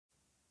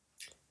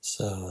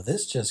So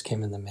this just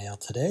came in the mail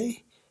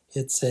today.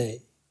 Just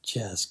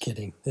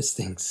kidding. This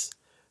thing's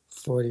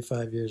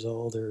 45 years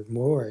old or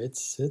more.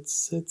 It's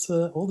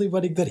a oldie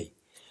buddy goodie.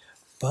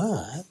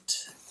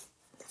 But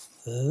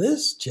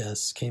this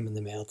just came in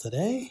the mail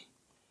today,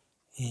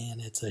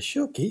 and it's a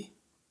Schilke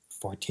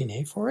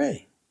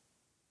 14A4A.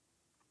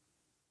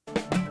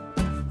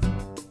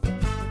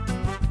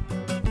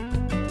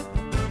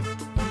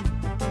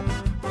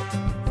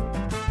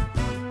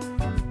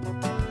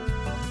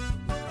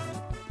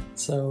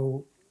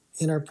 So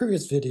in our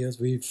previous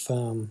videos, we've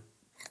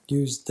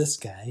used this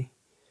guy.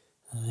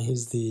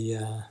 He's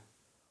the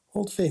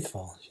Old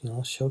Faithful,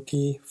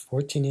 Schilke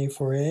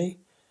 14A4A.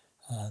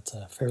 It's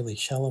a fairly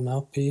shallow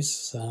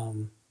mouthpiece,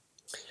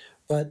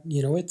 but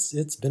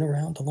it's been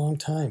around a long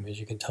time. As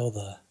you can tell,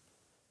 the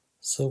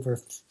silver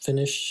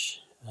finish,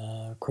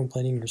 chrome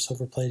plating or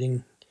silver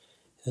plating,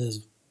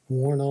 is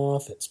worn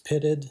off. It's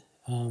pitted,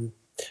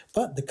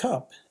 but the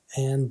cup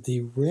and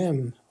the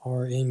rim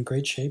are in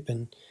great shape,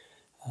 and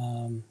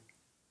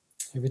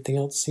everything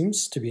else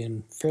seems to be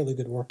in fairly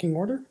good working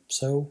order,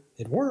 so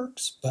it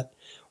works, but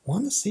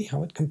want to see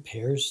how it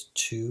compares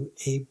to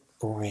a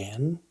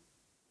brand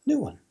new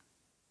one.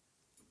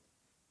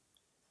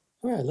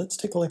 All right, let's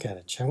take a look at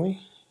it, shall we?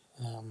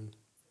 As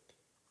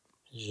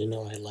you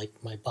know, I like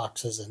my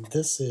boxes, and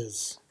this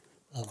is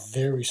a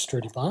very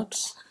sturdy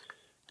box.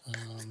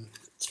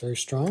 It's very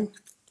strong,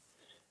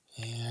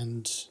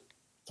 and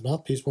the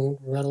mouthpiece won't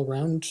rattle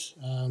around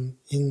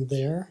in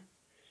there.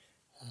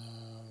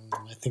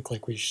 I think,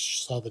 like we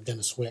saw the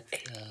Dennis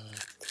Wick,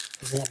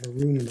 there's a lot more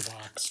room in the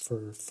box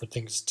for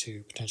things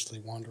to potentially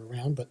wander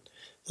around, but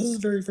this is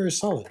very, very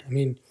solid. I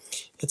mean,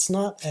 it's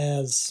not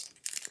as,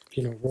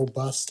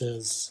 robust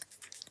as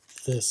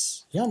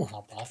this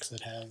Yamaha box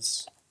that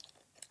has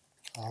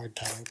a hard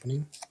time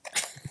opening.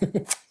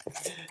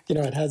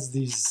 It has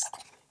these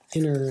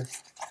inner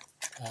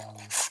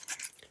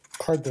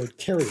cardboard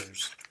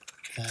carriers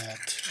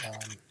that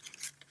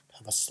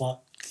have a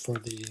slot for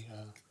the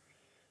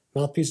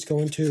mouthpiece to go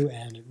into,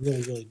 and it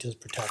really, really does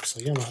protect. So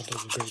Yamaha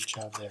does a great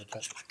job there.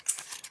 But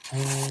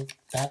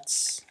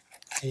that's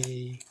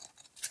a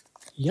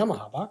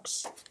Yamaha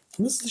box,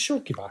 and this is a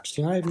Schilke box.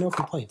 I have no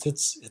complaints.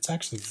 It's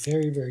actually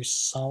very, very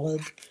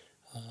solid.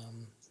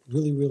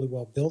 Really, really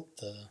well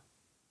built.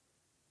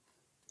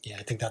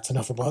 I think that's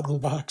enough about the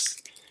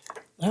box.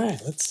 All right,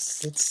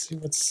 let's see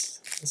what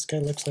this guy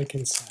looks like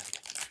inside.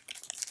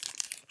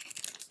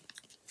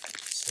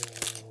 So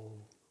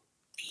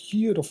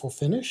beautiful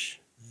finish.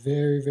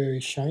 Very,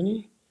 very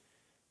shiny.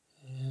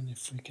 And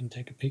if we can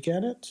take a peek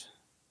at it,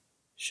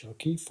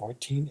 Schilke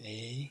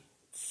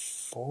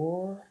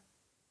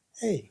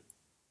 14A4A.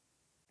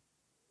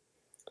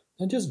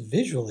 Now just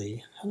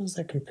visually, how does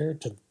that compare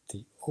to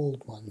the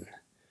old one?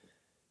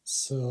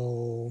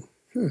 So,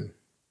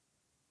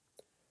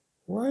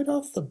 right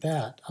off the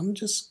bat, I'm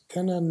just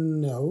gonna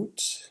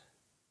note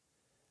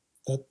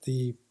that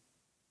the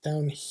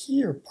down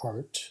here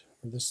part,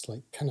 or this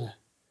kind of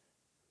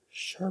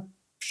sharper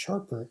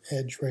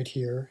edge right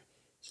here,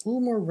 it's a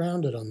little more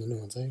rounded on the new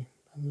ones. If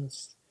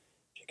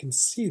you can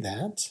see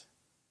that,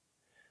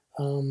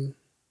 or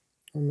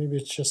maybe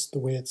it's just the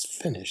way it's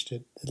finished.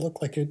 It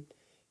looked like it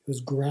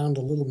was ground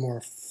a little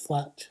more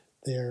flat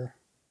there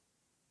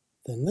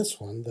than this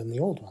one, than the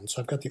old one.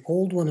 So I've got the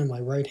old one in my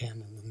right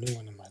hand and the new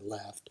one in my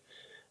left.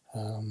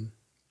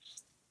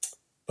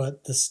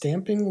 But the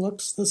stamping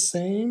looks the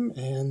same,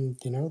 and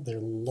their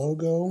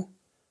logo,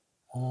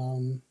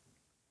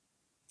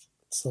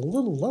 it's a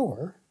little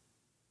lower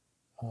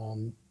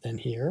than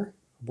here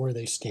where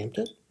they stamped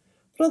it,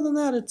 but other than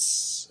that, it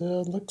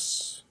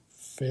looks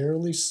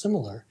fairly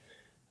similar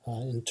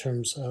in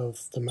terms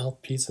of the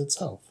mouthpiece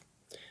itself.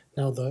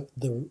 Now the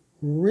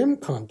rim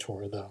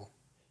contour, though,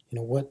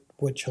 what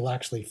you'll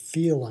actually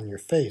feel on your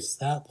face,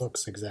 that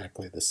looks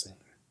exactly the same.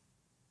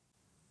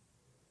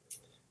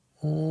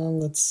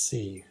 Let's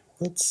see.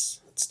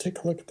 Let's take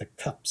a look at the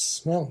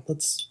cups. Well,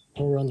 let's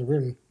go around the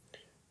rim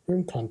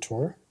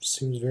contour.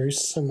 Seems very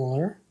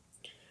similar.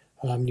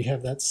 You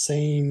have that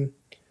same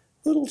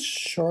little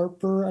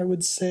sharper, I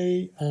would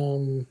say,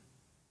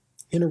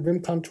 inner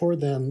rim contour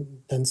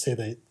than say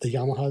the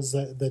Yamahas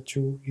that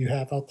you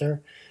have out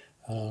there.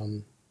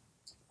 The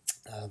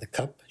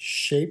cup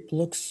shape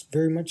looks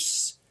very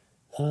much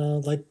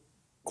like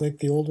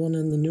the old one,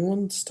 and the new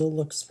one still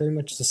looks very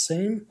much the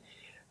same.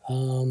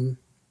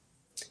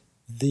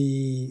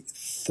 The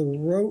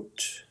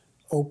throat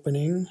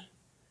opening,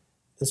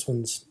 this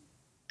one's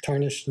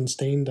tarnished and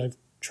stained. I've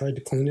tried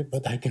to clean it,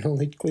 but I can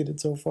only clean it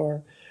so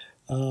far.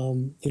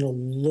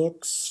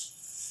 Looks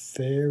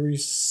very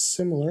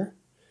similar.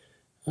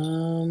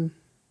 Well,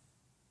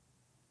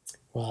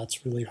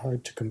 it's really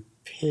hard to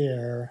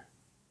compare.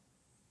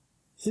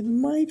 It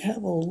might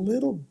have a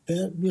little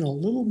bit, a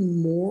little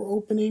more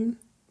opening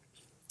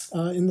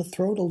in the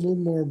throat, a little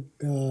more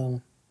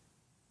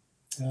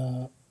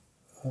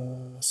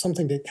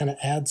something to kind of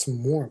add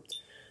some warmth.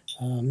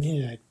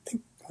 I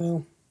think,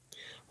 well,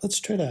 let's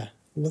try to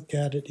look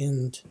at it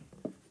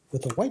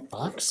with a white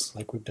box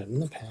like we've done in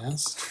the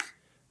past.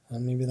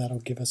 Maybe that'll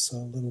give us a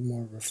little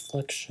more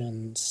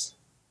reflections.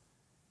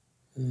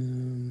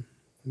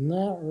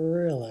 Not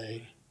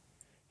really.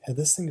 Yeah,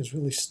 this thing is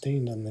really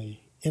stained on the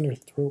inner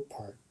throat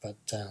part, but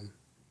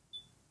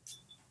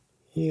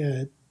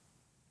yeah,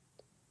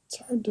 it's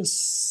hard to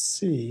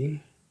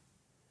see,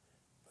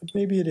 but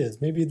maybe it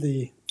is. Maybe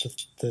the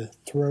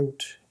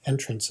throat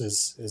entrance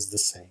is the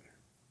same.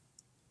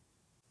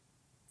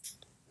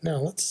 Now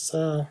let's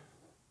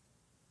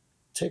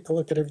take a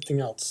look at everything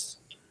else.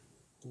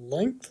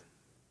 Length,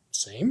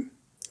 same.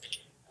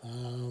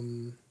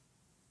 Well,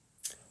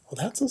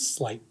 that's a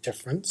slight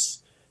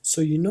difference.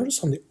 So you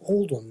notice on the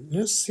old one, you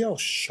notice, see how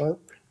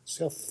sharp,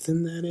 see how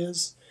thin that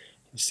is?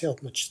 You see how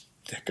much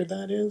thicker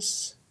that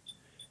is?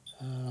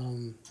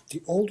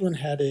 The old one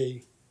had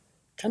a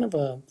kind of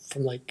a,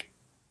 from like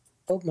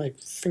above my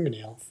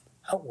fingernail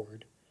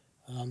outward,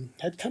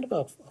 had kind of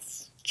a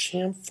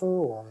chamfer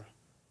or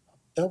a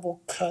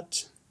bevel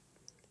cut,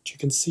 which you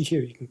can see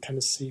here. You can kind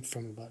of see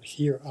from about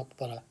here up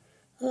about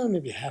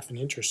maybe half an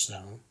inch or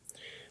so.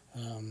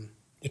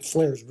 It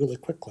flares really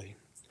quickly.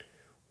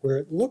 Where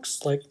it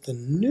looks like the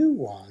new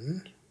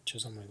one, which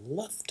is on my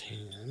left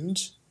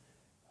hand,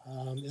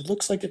 it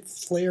looks like it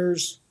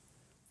flares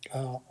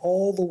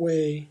all the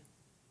way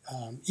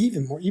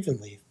even more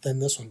evenly than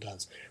this one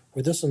does.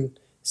 Where this one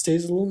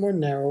stays a little more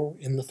narrow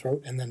in the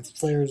throat and then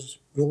flares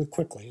really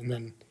quickly and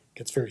then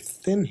gets very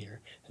thin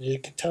here. And you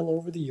can tell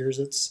over the years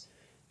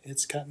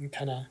it's gotten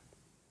kind of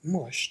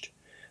mushed.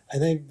 I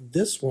think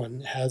this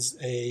one has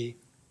a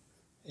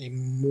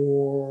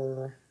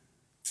more,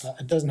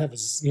 it doesn't have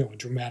a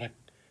dramatic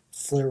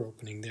flare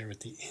opening there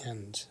at the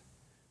end.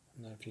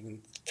 I don't know if you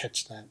can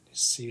catch that. You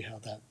see how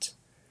that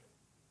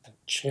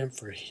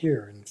chamfer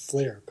here and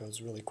flare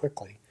goes really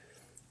quickly.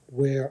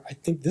 Where I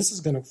think this is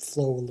going to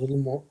flow a little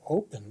more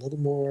open, a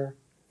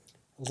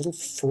little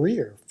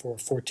freer for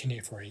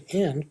 14A4A.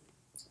 And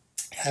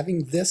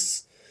having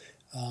this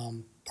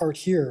part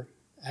here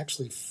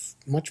actually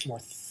much more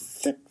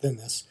thick than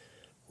this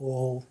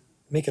will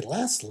make it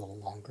last a little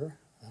longer.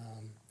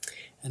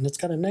 And it's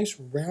got a nice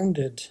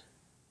rounded,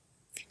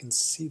 if you can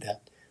see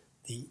that,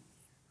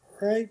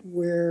 right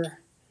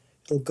where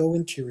it'll go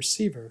into your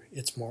receiver,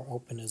 it's more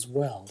open as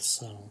well.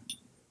 So,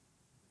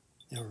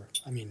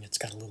 it's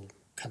got a little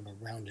kind of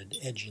a rounded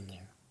edge in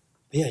there.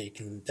 But yeah, you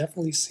can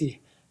definitely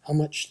see how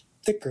much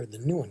thicker the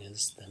new one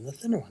is than the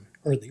thinner one,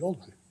 or the old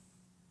one.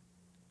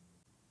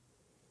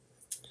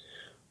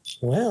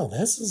 Well,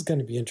 this is going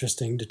to be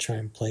interesting to try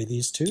and play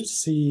these two,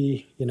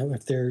 see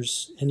if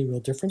there's any real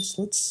difference.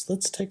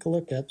 Let's take a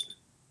look at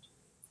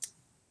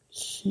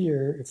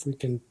here, if we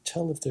can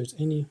tell if there's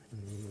any.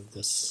 Move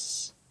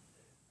this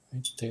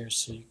right there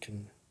so you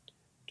can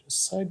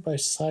just side by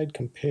side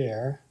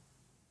compare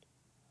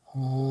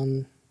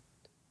on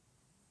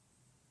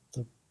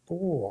the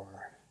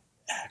bore.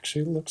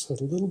 Actually looks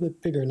a little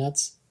bit bigger, and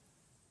that's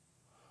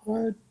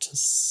hard to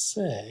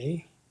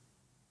say.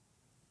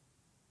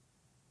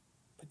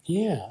 But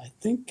yeah, I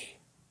think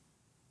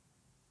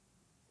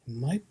it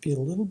might be a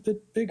little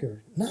bit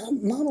bigger. Not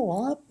a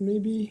lot,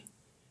 maybe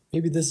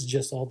this is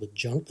just all the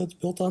junk that's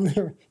built on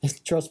there.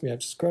 Trust me,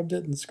 I've scrubbed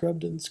it and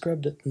scrubbed it and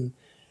scrubbed it and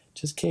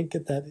just can't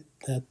get that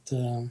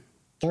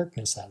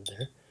darkness out of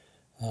there.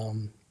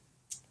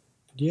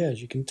 But yeah,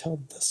 as you can tell,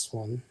 this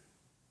one,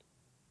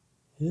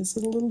 is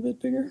it a little bit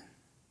bigger?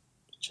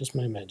 It's just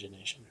my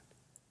imagination.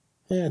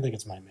 Yeah, I think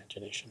it's my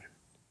imagination.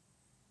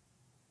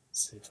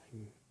 Let's see if I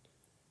can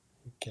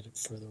get it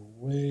further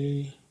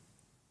away.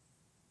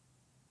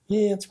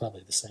 Yeah, it's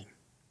probably the same.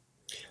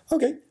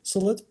 Okay, so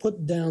let's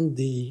put down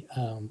the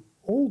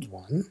old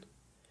one.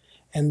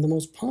 And the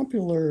most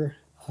popular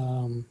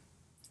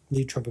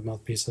lead trumpet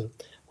mouthpiece that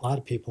a lot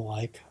of people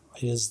like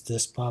is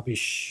this Bobby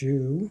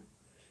Shew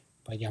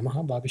by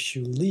Yamaha Bobby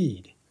Shew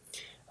Lead.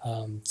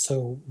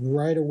 So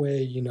right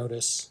away you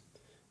notice,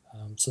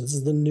 so this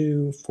is the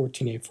new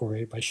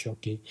 14A4A by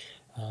Schilke.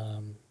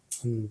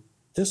 And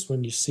this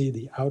one you see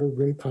the outer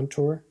rim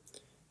contour.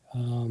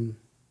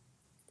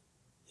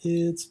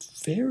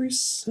 It's very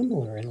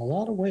similar in a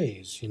lot of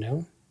ways,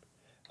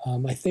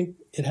 I think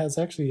it has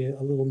actually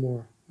a little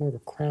more of a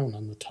crown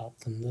on the top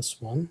than this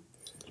one.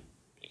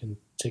 You can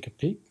take a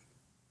peek.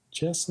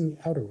 Just on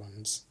the outer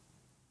ones.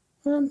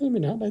 Well, maybe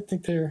not. I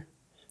think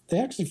they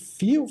actually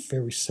feel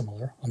very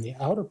similar on the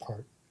outer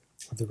part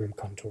of the rim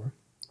contour.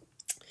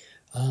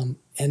 And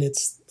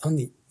it's on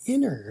the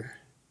inner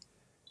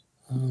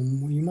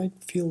where you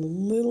might feel a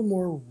little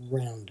more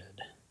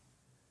rounded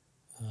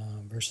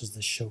versus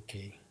the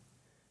Schilke.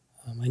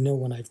 I know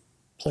when I've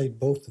played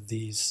both of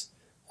these,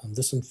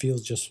 this one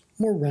feels just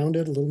more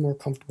rounded, a little more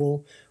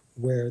comfortable,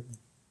 where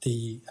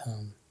the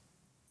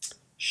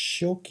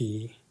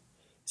Schilke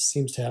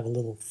seems to have a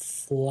little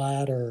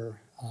flatter,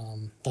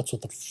 that's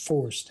what the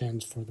 4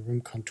 stands for, the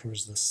rim contour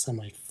is the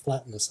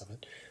semi-flatness of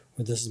it,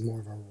 where this is more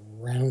of a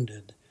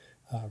rounded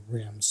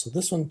rim. So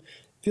this one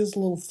feels a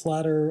little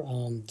flatter,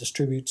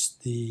 distributes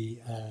the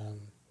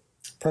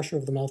pressure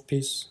of the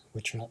mouthpiece,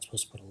 which you're not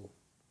supposed to put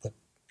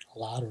a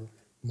lot or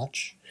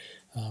much,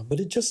 but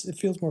it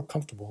feels more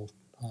comfortable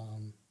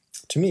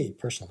to me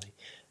personally.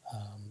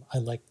 I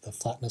like the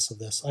flatness of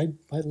this. I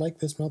like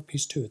this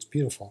mouthpiece too. It's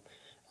beautiful,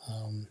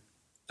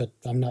 but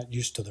I'm not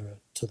used to the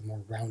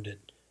more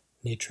rounded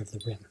nature of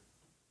the rim.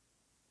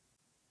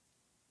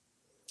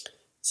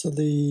 So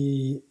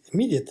the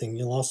immediate thing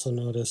you'll also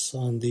notice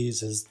on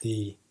these is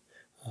the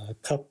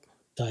cup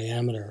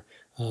diameter.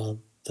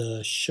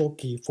 The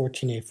Schilke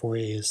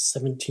 14A4A is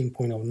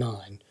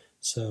 17.09.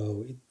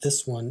 So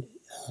this one,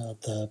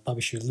 the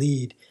Bobby Shew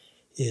Lead,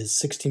 is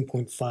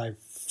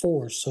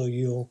 16.54. So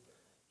you'll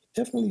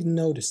definitely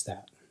notice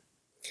that.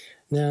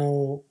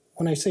 Now,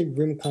 when I say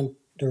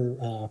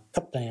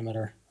cup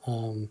diameter,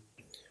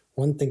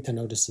 one thing to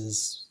notice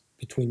is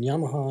between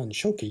Yamaha and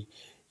Schilke,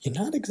 you're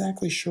not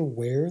exactly sure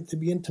where they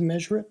begin to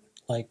measure it.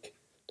 Like,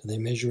 do they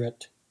measure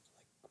it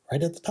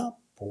right at the top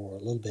or a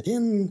little bit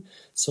in?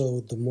 So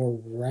the more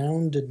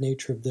rounded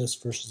nature of this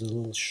versus a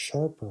little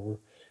sharper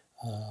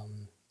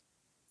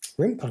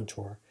rim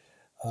contour,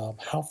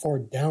 how far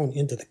down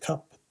into the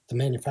cup the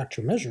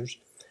manufacturer measures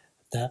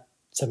that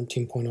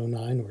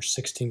 17.09 or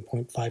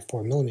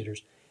 16.54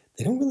 millimeters.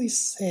 They don't really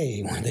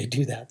say when they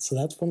do that, so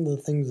that's one of the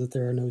things that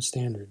there are no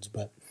standards.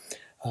 But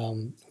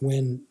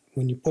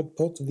when you put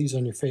both of these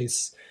on your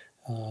face,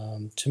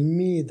 to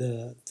me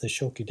the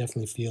Schilke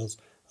definitely feels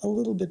a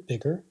little bit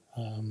bigger,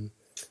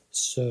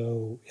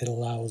 so it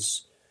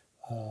allows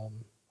a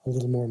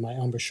little more of my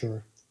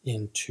embouchure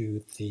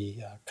into the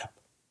cup.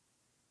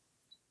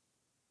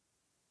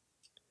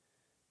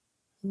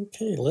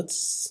 Okay,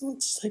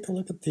 let's take a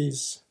look at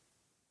these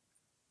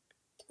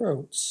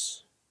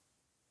throats,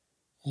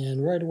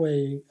 and right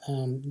away,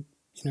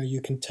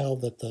 you can tell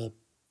that the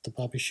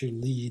Bobby Shew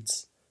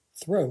Lead's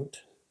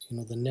throat,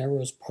 the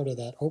narrowest part of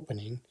that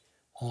opening,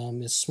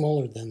 is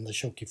smaller than the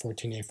Schilke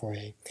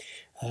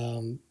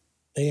 14A4A.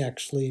 They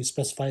actually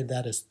specified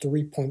that as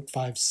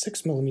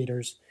 3.56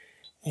 millimeters,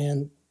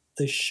 and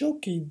the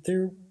Schilke,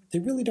 they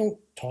really don't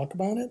talk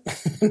about it.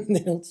 They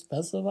don't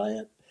specify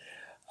it.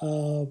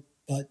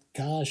 But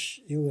gosh,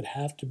 it would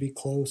have to be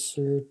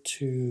closer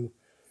to,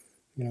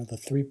 the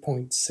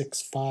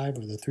 3.65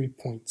 or the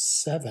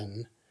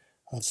 3.7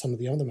 of some of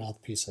the other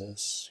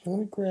mouthpieces. Let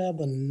me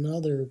grab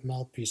another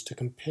mouthpiece to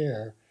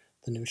compare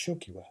the new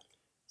Schilke with.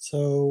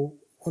 So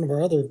one of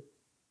our other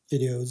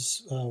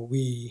videos,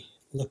 we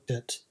looked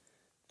at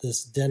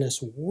this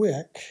Dennis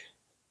Wick,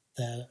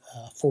 that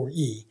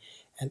 4E,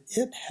 and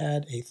it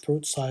had a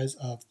throat size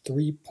of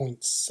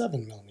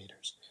 3.7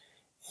 millimeters.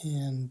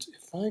 And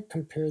if I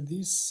compare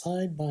these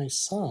side by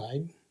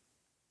side,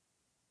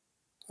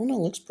 oh no, it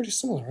looks pretty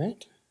similar,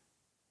 right?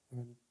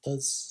 Or it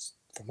does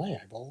for my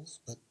eyeballs,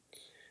 but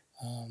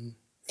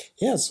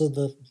yeah. So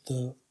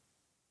the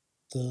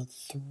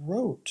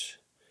throat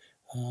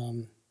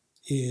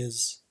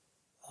is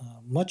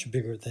much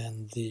bigger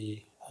than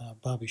the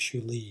Bobby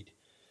Shew Lead.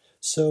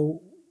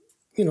 So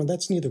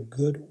that's neither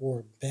good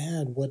or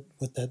bad. What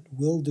that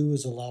will do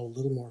is allow a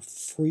little more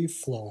free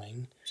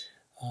flowing,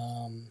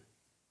 a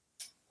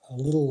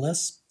little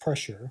less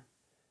pressure,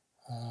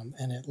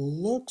 and it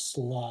looks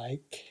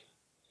like,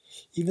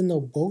 even though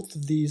both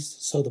of these,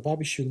 so the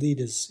Bobby Shew Lead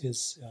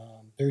is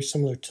very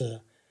similar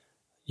to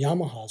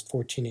Yamaha's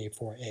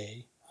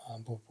 14A4A,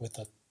 but with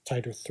a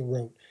tighter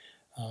throat.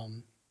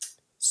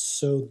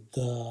 So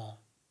the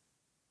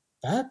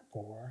back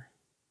bore,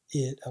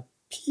 it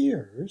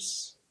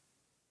appears,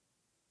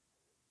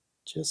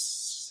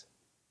 just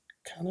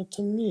kind of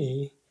to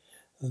me,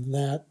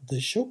 that the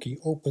Schilke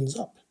opens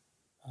up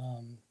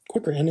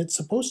quicker, and it's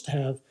supposed to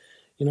have,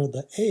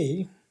 the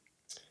A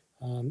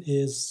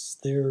is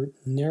their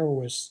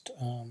narrowest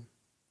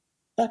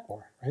back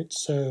bore, right?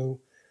 So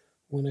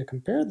when I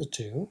compare the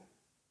two,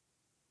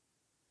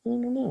 I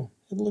don't know.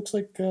 It looks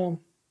like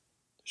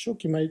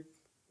Schilke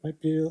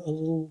might be a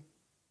little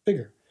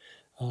bigger.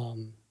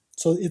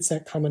 So it's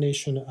that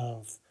combination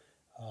of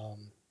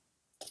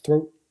the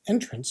throat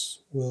entrance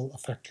will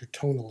affect your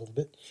tone a little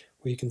bit,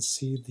 where you can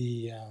see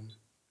the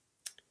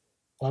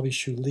Bobby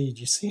Shew Lead.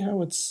 You see how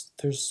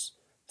there's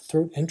the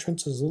throat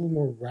entrance is a little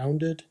more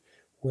rounded,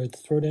 where the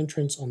throat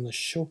entrance on the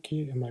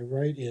Schilke, in my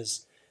right,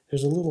 there's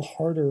a little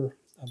harder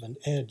of an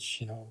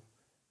edge,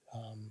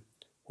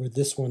 where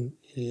this one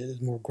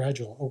is more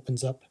gradual,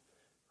 opens up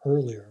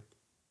earlier.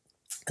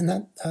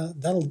 And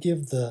that'll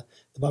give the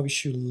Bobby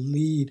Shew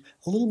Lead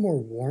a little more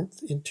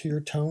warmth into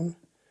your tone.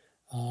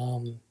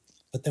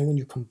 But then when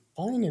you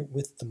combine it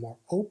with the more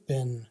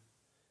open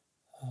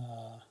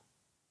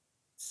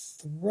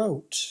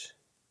throat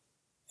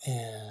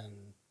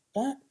and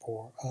back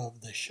bore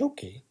of the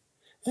Schilke,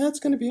 that's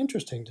going to be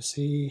interesting to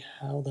see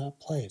how that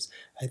plays.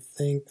 I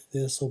think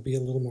this will be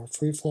a little more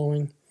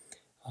free-flowing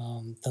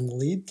than the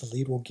Lead. The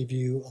Lead will give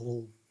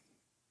you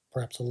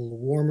perhaps a little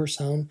warmer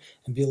sound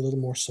and be a little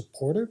more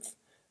supportive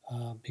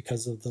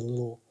because of the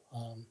little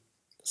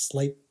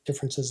slight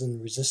differences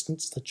in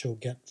resistance that you'll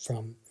get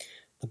from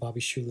the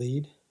Bobby Shew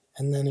Lead.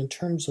 And then in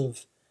terms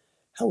of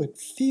how it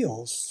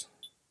feels,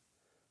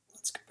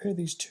 let's compare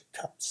these two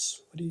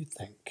cups. What do you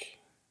think?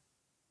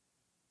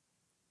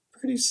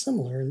 Pretty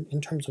similar in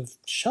terms of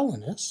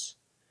shallowness,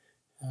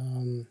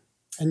 and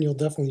you'll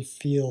definitely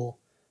feel,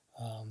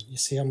 you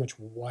see how much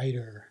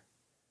wider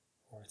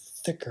or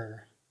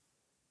thicker,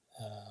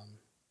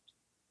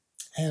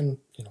 and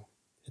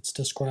it's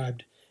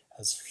described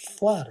as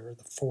flatter.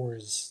 The 4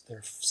 is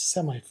their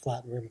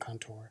semi-flat rim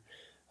contour,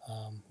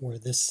 where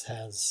this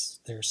has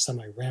their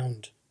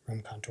semi-round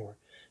rim contour.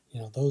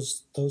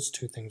 Those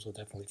two things will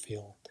definitely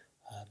feel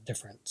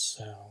different.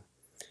 So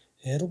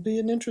it'll be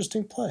an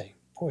interesting play.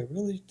 Boy, it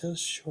really does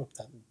show up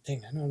that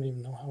ding. I don't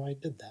even know how I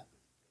did that.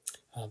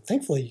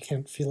 Thankfully, you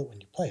can't feel it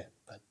when you play it,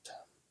 but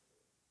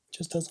it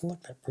just doesn't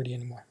look that pretty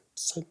anymore.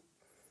 So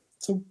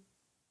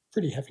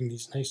pretty having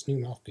these nice new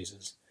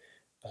mouthpieces.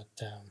 But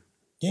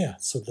yeah,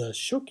 so the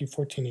Schilke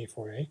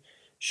 14A4A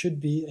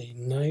should be a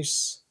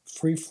nice,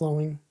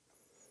 free-flowing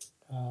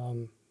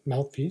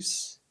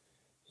mouthpiece.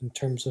 In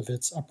terms of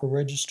its upper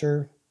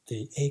register,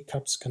 the A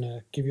cup's going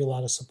to give you a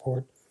lot of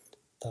support.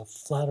 The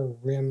flatter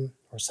rim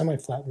or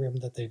semi-flat rim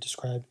that they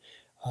describe,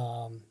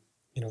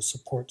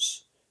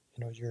 supports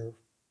your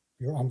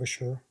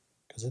embouchure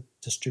because it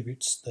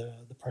distributes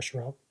the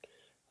pressure out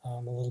a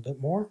little bit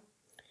more.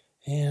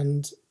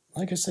 And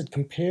like I said,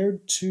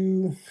 compared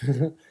to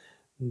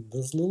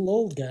this little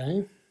old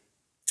guy,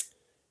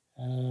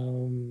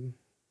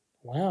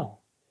 wow.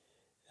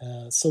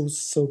 So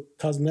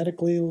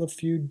cosmetically, a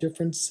few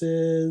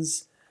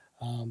differences,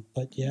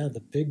 but yeah, the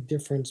big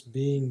difference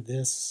being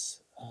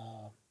this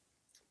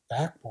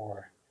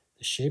backbore.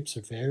 The shapes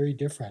are very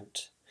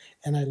different,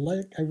 and I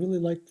really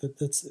like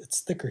that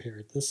it's thicker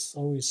here. This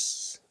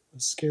always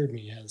scared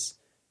me as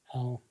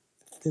how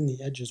thin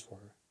the edges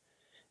were,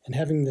 and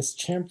having this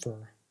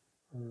chamfer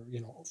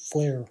or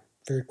flare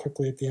very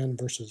quickly at the end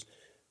versus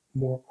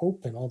more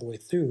open all the way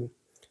through.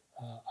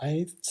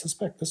 I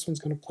suspect this one's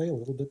going to play a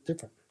little bit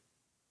different.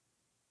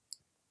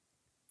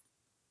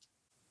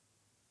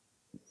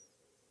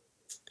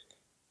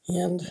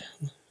 And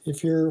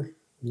if you're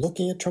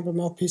looking at trumpet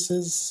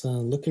mouthpieces,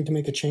 looking to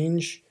make a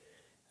change,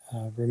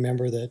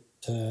 remember that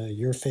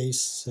your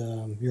face,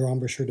 your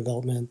embouchure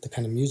development, the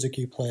kind of music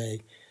you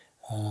play,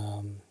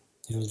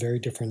 is very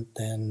different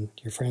than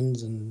your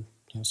friends, and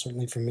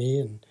certainly for me.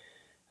 And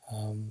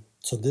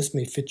so this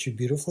may fit you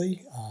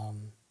beautifully,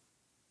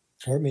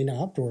 or it may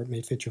not, or it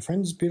may fit your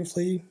friends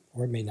beautifully,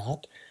 or it may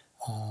not.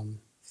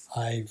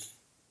 I've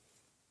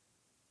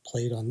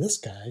played on this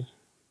guy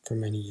for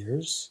many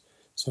years,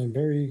 so I'm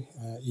very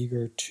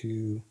eager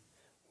to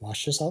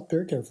wash this out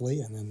very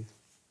carefully and then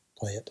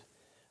play it.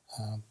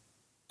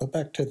 But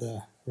back to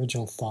the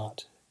original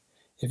thought.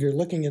 If you're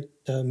looking at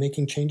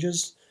making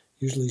changes,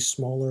 usually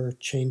smaller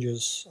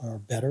changes are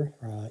better,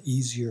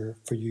 easier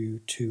for you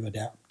to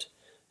adapt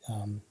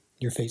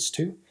your face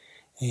to.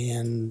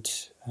 And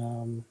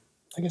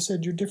like I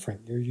said, you're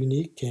different, you're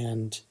unique,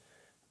 and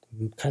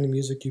the kind of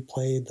music you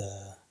play,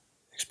 the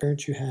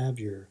experience you have,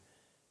 your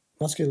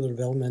muscular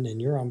development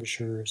and your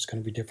embouchure is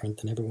going to be different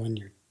than everyone.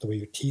 The way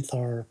your teeth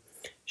are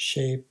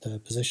shaped, the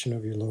position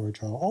of your lower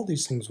jaw, all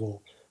these things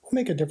will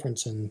make a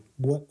difference in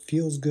what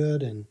feels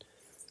good and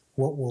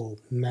what will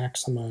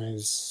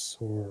maximize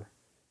or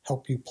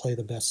help you play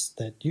the best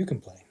that you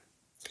can play.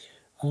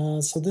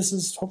 So this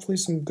is hopefully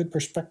some good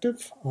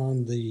perspective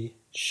on the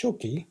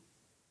Schilke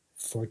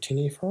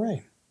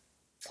 14A4A.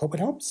 Hope it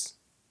helps.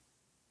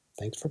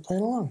 Thanks for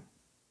playing along.